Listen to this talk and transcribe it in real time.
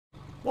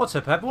What's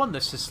up everyone,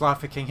 this is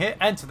SliferKing here,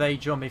 and today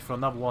join me for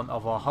another one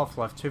of our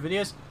Half-Life 2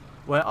 videos,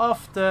 where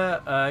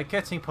after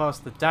getting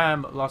past the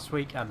dam last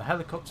week and the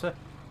helicopter,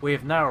 we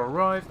have now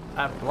arrived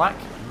at Black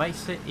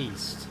Mesa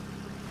East.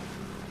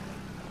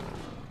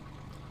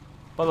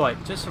 By the way,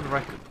 just for the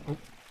record... Oh.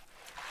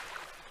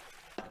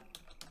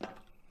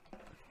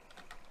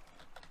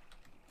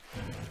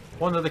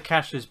 One of the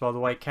caches, by the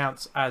way,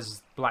 counts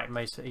as Black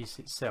Mesa East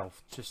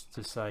itself, just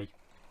to say.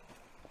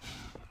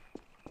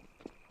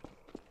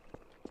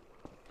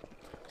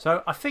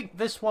 So I think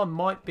this one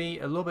might be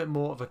a little bit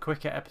more of a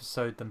quicker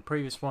episode than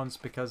previous ones,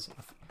 because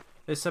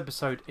this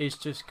episode is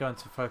just going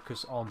to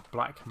focus on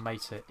Black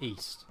Mesa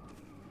East.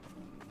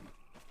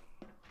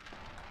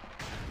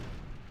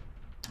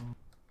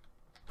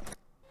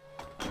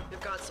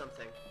 You've got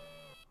something.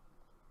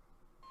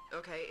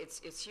 Okay,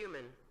 it's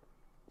human.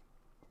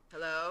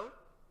 Hello?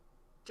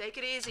 Take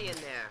it easy in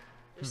there.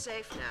 You're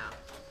safe now.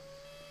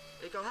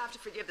 You'll have to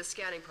forgive the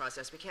scanning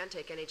process. We can't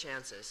take any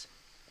chances.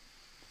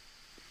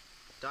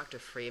 Dr.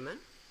 Freeman?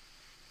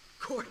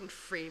 Gordon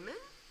Freeman?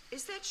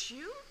 Is that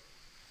you?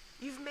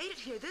 You've made it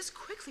here this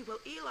quickly. Well,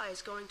 Eli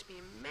is going to be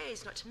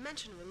amazed, not to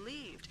mention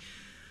relieved.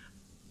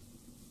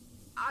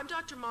 I'm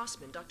Dr.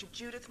 Mossman, Dr.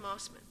 Judith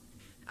Mossman.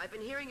 I've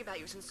been hearing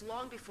about you since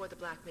long before the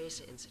Black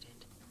Mesa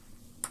incident.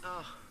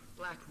 Oh,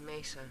 Black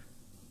Mesa.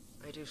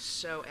 I do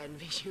so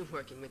envy you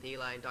working with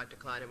Eli and Dr.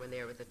 Kleiner when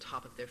they were at the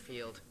top of their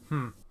field.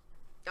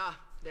 Ah,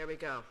 there we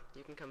go.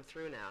 You can come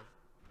through now.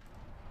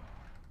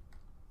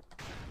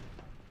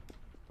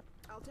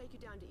 I'll take you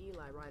down to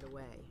Eli right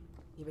away.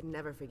 He would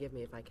never forgive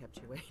me if I kept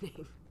you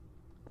waiting.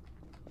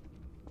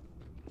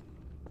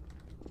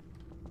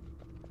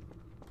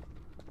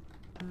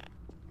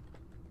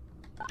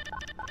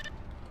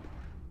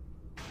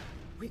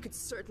 We could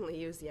certainly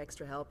use the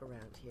extra help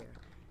around here.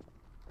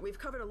 We've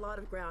covered a lot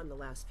of ground the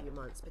last few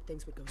months, but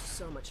things would go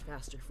so much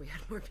faster if we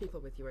had more people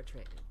with your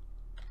training.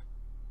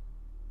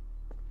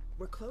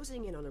 We're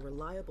closing in on a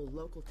reliable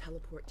local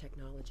teleport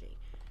technology.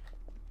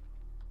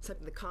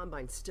 Something the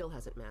Combine still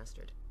hasn't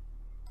mastered.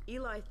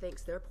 Eli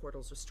thinks their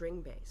portals are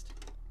string-based,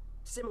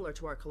 similar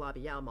to our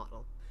Calabi-Yau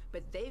model,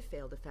 but they've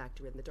failed to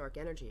factor in the dark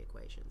energy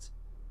equations.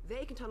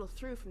 They can tunnel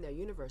through from their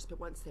universe, but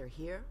once they're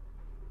here,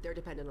 they're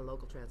dependent on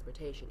local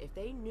transportation. If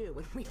they knew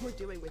what we were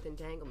doing with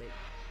entanglement...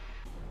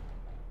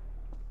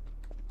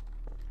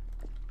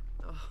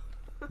 Oh.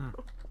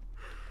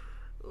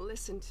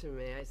 Listen to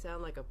me, I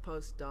sound like a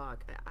postdoc.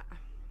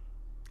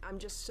 I'm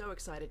just so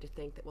excited to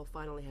think that we'll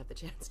finally have the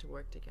chance to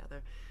work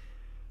together.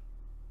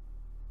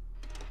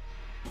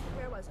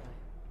 Where was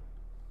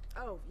I?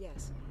 Oh,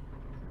 yes.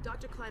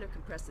 Dr. Kleiner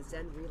compressed the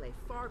Zen relay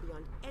far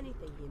beyond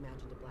anything he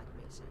imagined at Black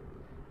Mesa.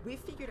 We've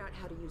figured out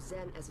how to use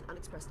Zen as an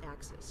unexpressed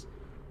axis,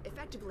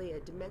 effectively a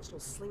dimensional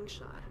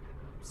slingshot,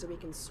 so we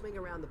can swing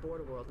around the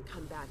border world and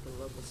come back in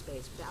local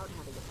space without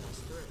having to pass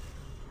through.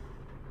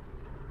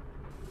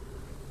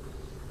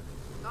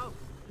 Oh,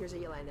 here's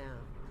Eli now.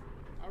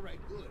 All right,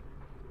 good.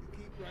 You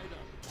keep right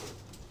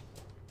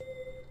up.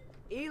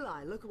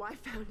 Eli, look who I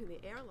found in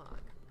the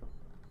airlock.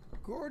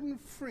 Gordon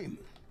Freeman.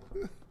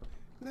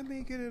 Let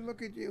me get a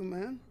look at you,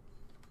 man.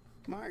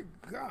 My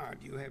God,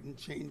 you haven't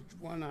changed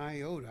one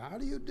iota. How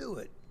do you do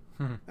it?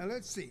 Now,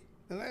 let's see.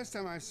 The last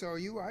time I saw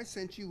you, I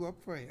sent you up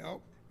for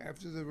help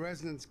after the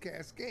resonance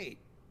cascade.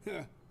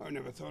 I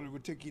never thought it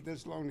would take you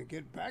this long to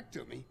get back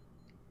to me.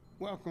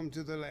 Welcome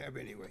to the lab,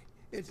 anyway.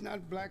 It's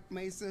not Black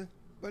Mesa,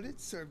 but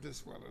it served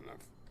us well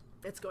enough.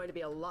 It's going to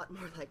be a lot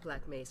more like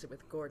Black Mesa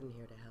with Gordon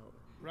here to help.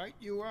 Right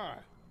you are.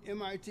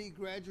 MIT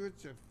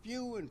graduates are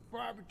few and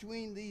far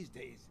between these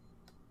days.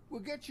 We'll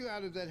get you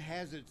out of that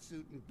hazard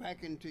suit and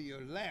back into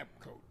your lab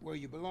coat where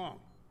you belong.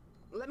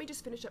 Let me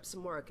just finish up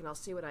some work and I'll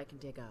see what I can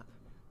dig up.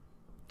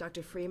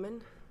 Dr.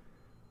 Freeman,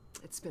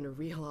 it's been a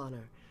real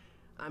honor.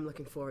 I'm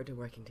looking forward to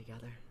working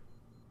together.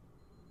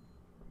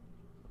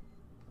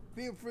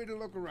 Feel free to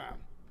look around.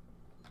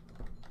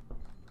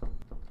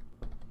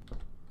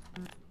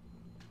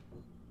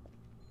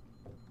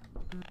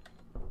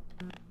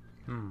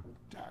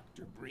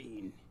 Dr.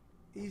 Breen.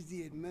 He's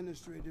the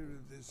administrator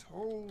of this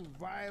whole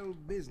vile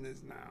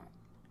business now.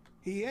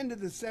 He ended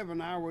the 7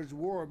 Hours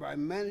War by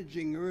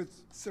managing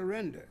Earth's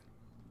surrender.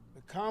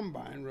 The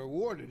Combine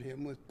rewarded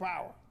him with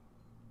power.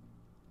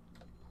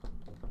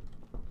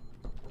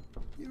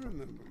 You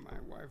remember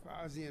my wife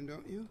Ozian,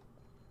 don't you?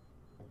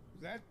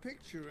 That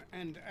picture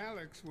and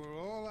Alex were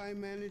all I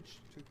managed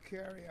to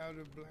carry out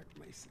of Black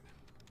Mesa.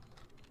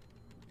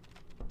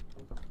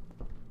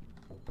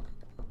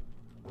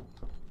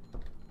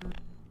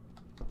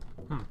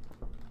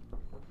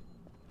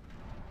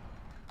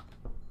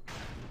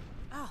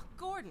 Oh,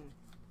 Gordon!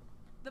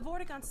 The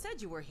Vortigaunt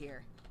said you were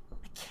here.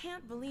 I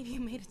can't believe you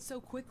made it so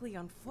quickly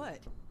on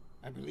foot.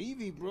 I believe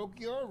he broke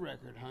your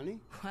record, honey.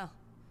 Well,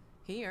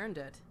 he earned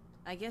it.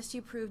 I guess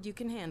you proved you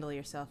can handle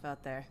yourself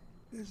out there.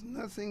 There's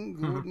nothing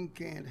Gordon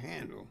can't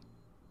handle,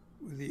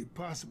 with the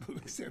possible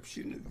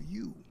exception of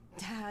you.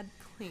 Dad,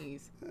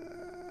 please.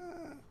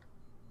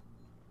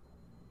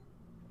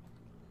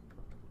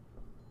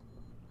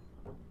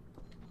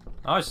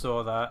 I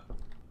saw that.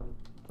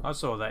 I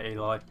saw that,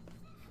 Eli.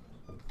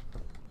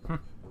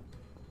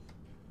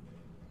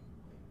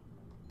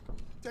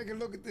 Take a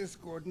look at this,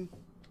 Gordon.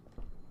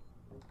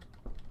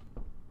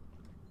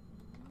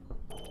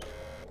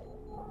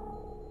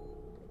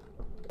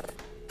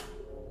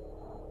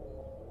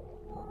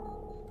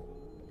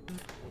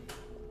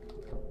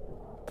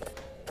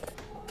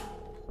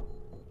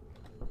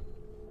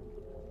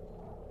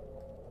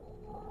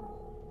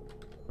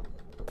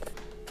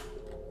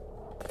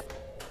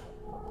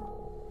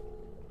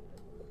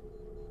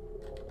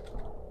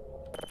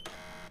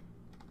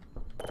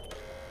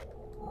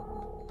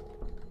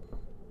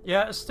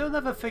 Yeah, I still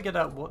never figured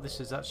out what this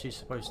is actually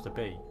supposed to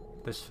be,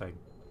 this thing.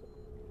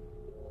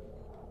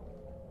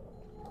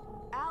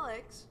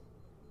 Alex,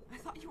 I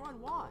thought you were on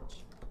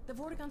watch. The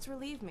Vortigaunts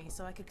relieved me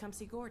so I could come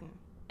see Gordon.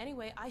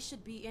 Anyway, I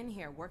should be in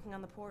here working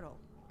on the portal.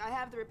 I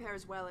have the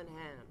repairs well in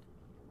hand.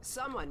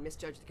 Someone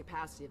misjudged the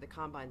capacity of the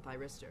Combine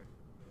thyristor.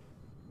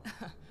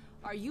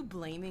 Are you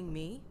blaming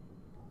me?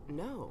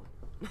 No,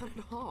 not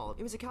at all.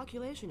 It was a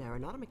calculation error,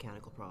 not a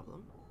mechanical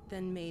problem.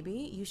 Then maybe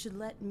you should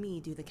let me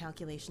do the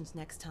calculations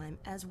next time,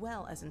 as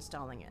well as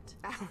installing it.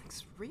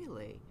 Alex,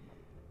 really?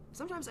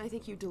 Sometimes I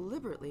think you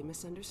deliberately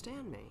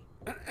misunderstand me.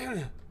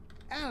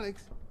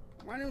 Alex,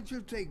 why don't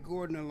you take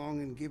Gordon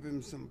along and give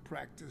him some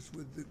practice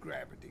with the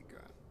gravity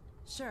gun?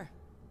 Sure.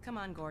 Come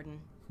on,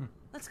 Gordon.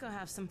 Let's go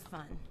have some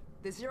fun.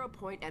 The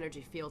zero-point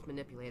energy field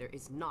manipulator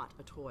is not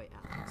a toy,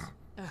 Alex.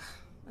 Ugh,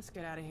 let's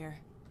get out of here.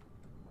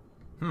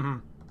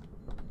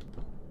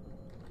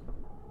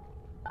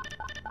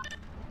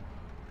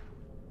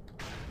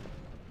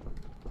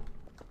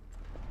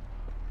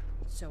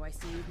 So I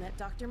see you've met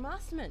Dr.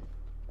 Mossman.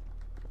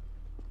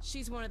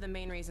 She's one of the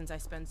main reasons I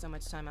spend so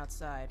much time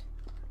outside.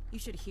 You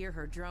should hear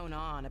her drone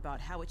on about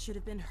how it should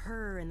have been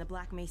her in the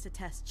Black Mesa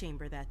test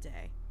chamber that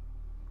day.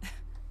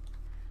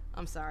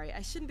 I'm sorry,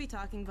 I shouldn't be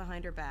talking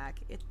behind her back.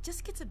 It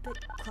just gets a bit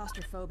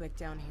claustrophobic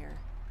down here.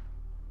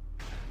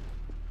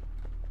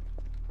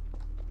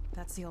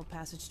 That's the old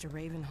passage to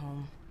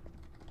Ravenholm.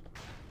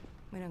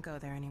 We don't go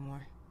there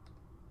anymore.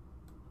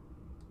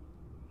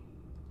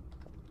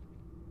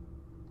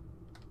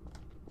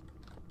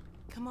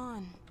 Come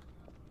on.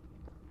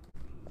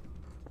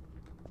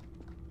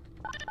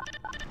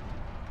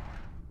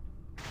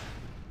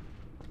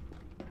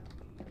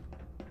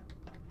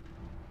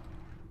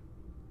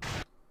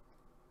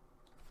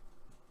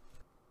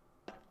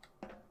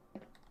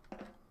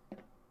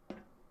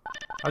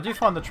 I do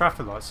find the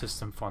traffic light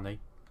system funny,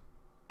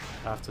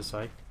 I have to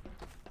say.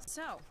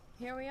 So,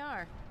 here we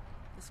are.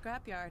 The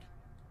scrapyard.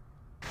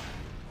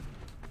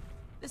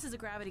 This is a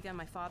gravity gun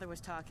my father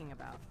was talking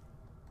about.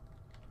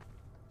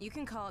 You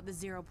can call it the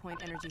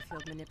zero-point energy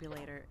field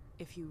manipulator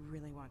if you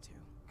really want to.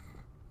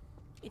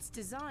 It's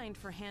designed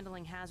for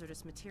handling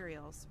hazardous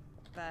materials,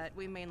 but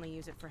we mainly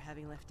use it for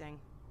heavy lifting.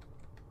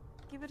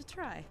 Give it a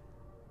try.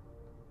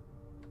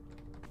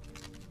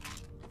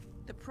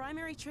 The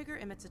primary trigger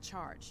emits a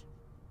charge.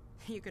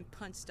 You can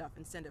punch stuff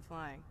and send it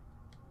flying.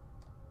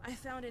 I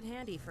found it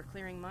handy for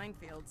clearing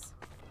minefields.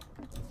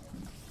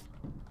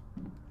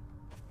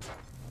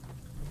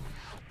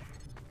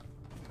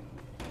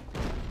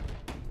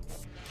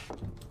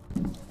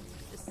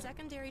 The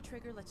secondary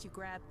trigger lets you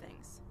grab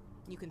things.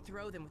 You can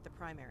throw them with the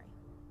primary.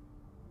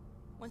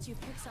 Once you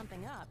pick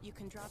something up, you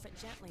can drop it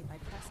gently by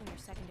pressing your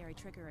secondary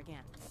trigger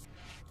again.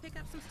 Pick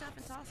up some stuff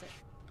and toss it.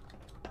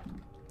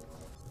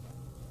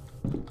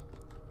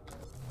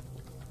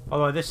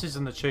 Although this is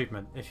an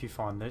achievement, if you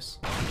find this.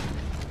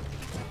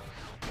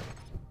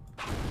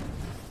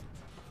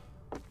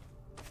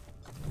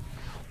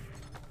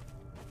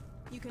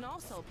 You can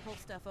also pull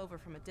stuff over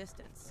from a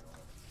distance.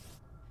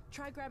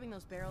 Try grabbing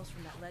those barrels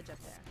from that ledge up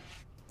there.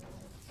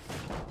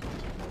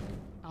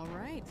 All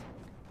right.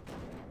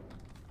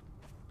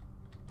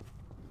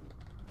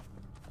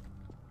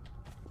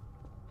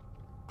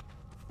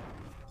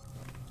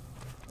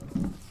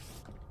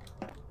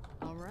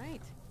 All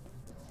right.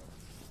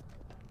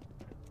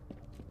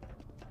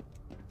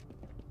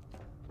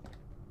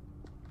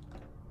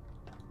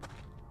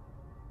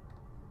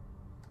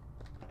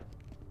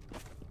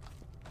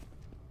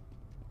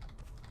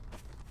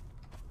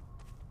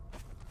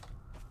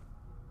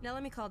 Now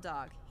let me call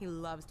Dog. He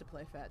loves to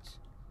play fetch.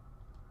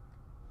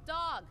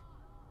 Dog!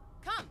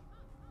 Come!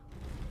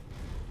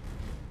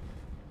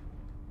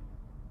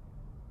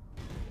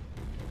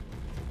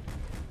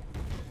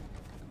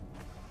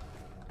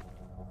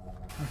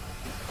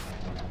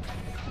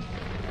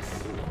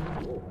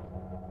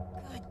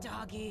 Good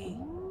doggy.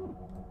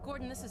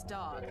 Gordon, this is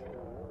Dog.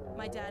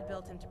 My dad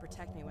built him to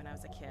protect me when I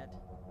was a kid.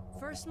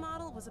 First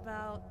model was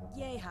about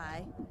yay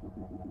high.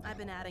 I've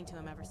been adding to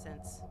him ever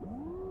since.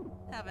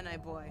 Haven't I,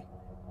 boy?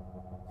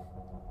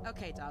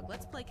 Okay, Dog,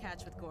 let's play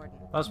catch with Gordon.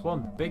 That's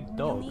one big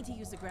dog. You'll need to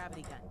use the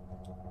gravity gun.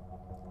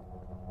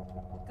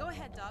 Go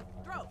ahead, Dog.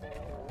 Throw!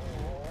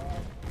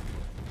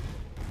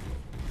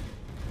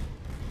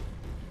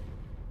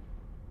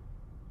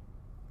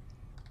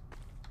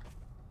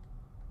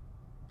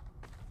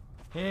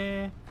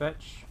 Here,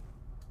 fetch.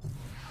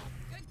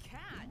 Good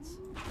catch!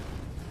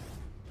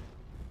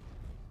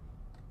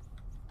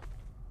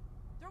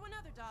 Throw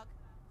another, Dog.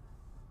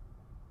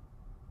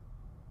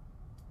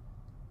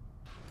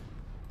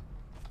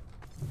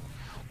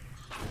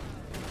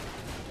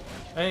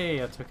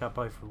 Hey, I took out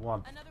both with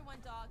one. Another one,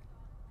 dog.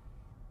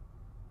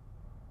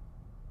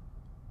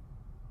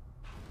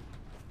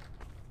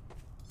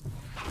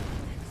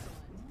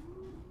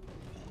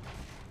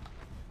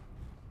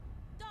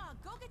 Dog,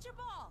 go get your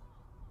ball.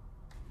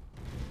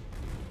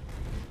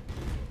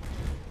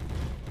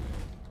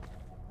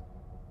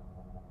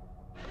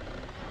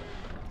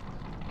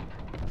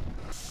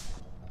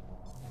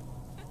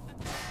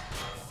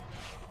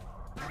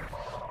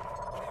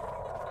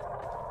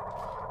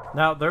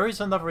 Now there is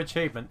another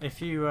achievement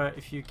if you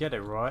get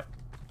it right.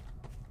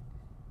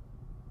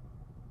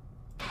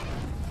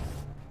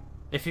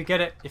 If you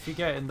get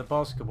it in the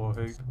basketball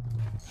hoop,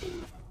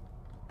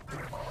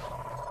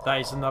 that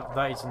is an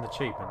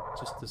achievement.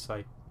 Just to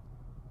say,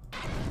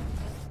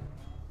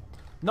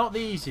 not the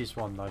easiest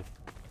one though.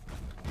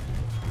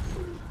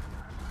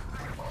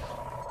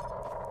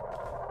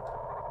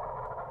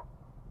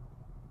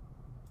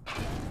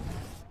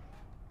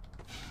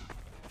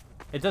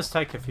 It does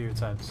take a few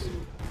attempts.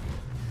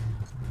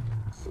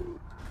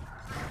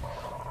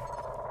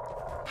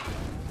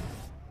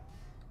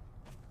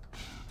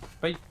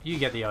 But you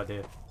get the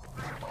idea.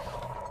 I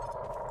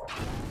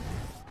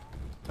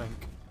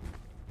think.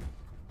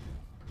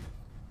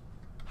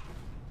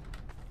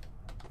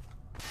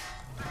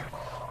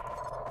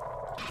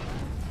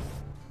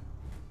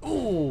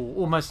 Ooh,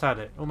 almost had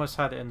it. Almost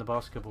had it in the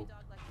basketball.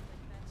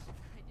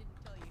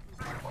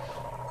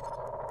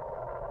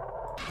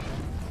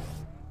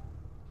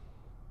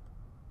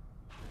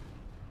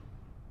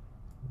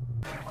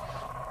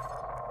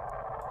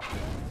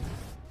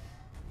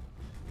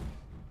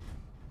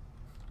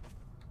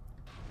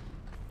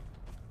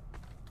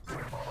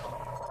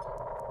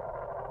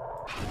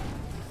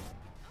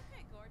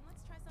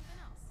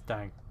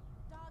 Dang.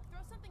 Dog, throw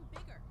something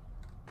bigger.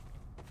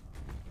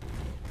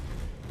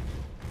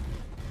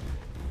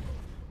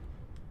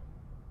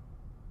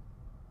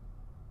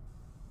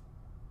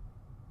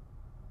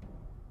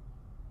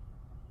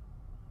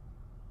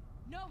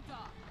 No,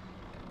 dog.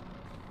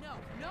 No,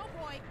 no,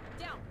 boy.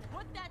 Down.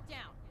 Put that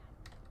down.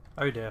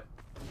 Oh dear.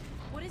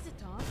 What is it,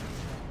 dog?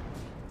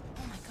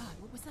 Oh my god,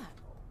 what was that?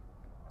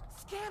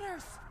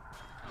 Scanners!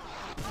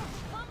 Oh,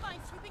 Combine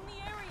sweeping the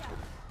area.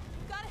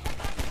 You gotta head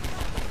back to the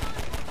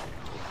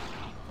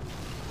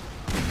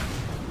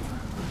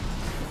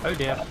Oh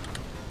dear.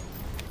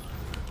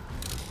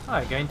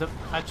 I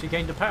actually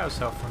gained a power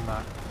cell from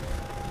that.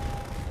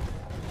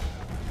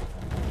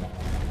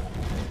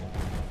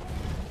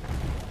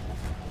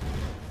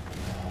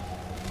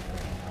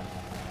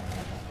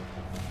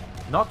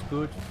 Not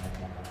good.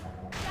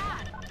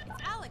 Dad,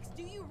 it's Alex.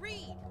 Do you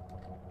read?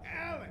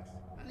 Alex!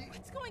 Honey,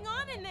 What's going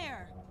on in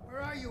there?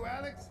 where are you,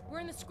 Alex? We're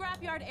in the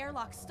scrapyard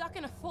airlock, stuck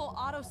in a full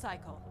auto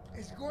cycle.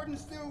 Is Gordon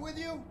still with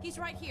you? He's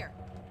right here.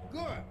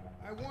 Good.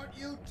 I want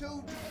you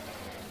to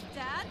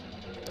Dad?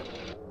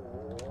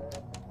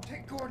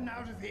 take Gordon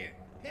out of here.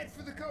 Head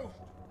for the coast.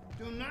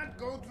 Do not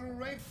go through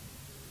Rafe.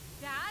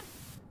 Dad?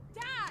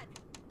 Dad!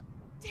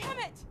 Damn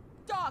it!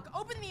 Dog,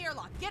 open the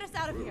airlock. Get us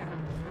out of here.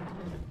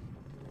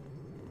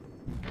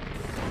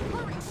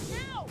 Hurry,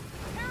 now!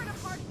 Tear it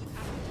apart if you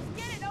have to. Just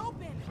get it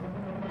open.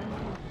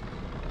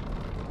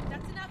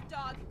 That's enough,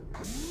 dog.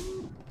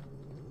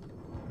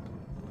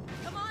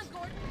 Come on,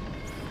 Gordon.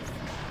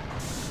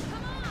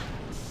 Come on!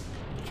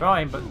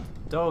 Trying, but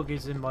dog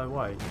is in my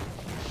way.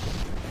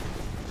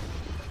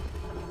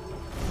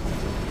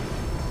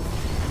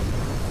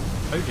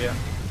 Oh dear.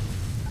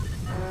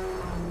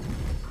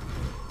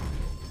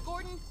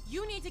 Gordon,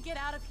 you need to get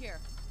out of here.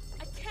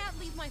 I can't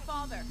leave my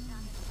father.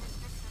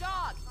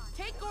 Dog,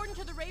 take Gordon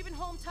to the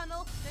Ravenholm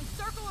tunnel, then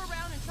circle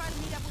around and try to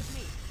meet up with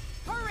me.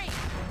 Hurry!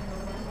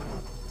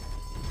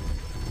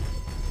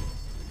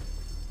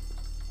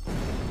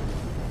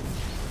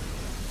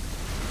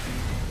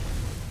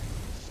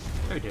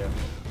 Oh dear.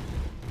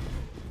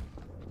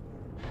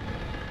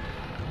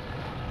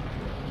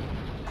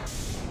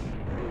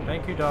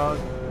 Thank you, dog.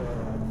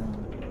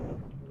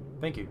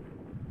 Thank you.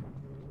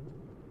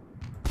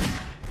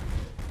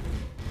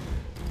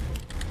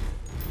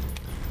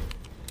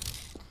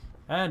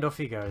 And off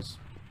he goes.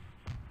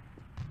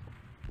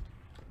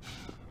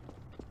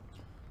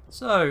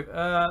 So,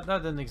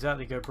 that didn't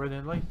exactly go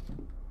brilliantly.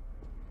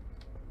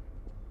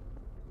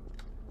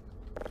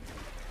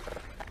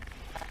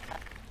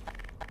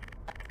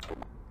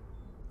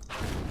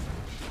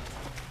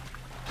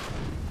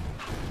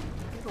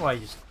 How do I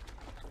just...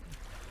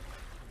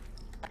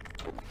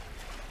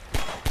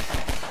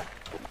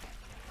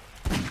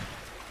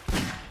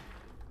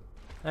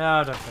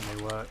 I don't think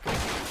they work.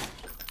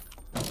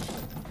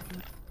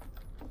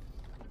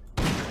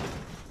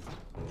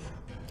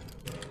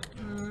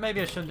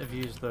 Maybe I shouldn't have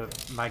used the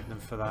Magnum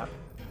for that.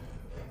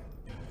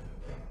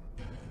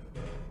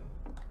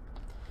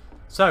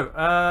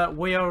 So,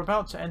 we are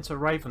about to enter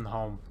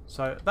Ravenholm.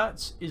 So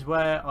that is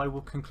where I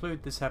will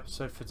conclude this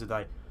episode for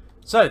today.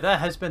 So, there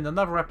has been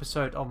another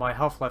episode on my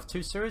Half-Life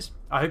 2 series.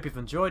 I hope you've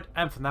enjoyed,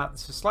 and for now,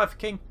 this is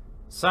SliferKing,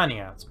 signing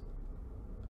out.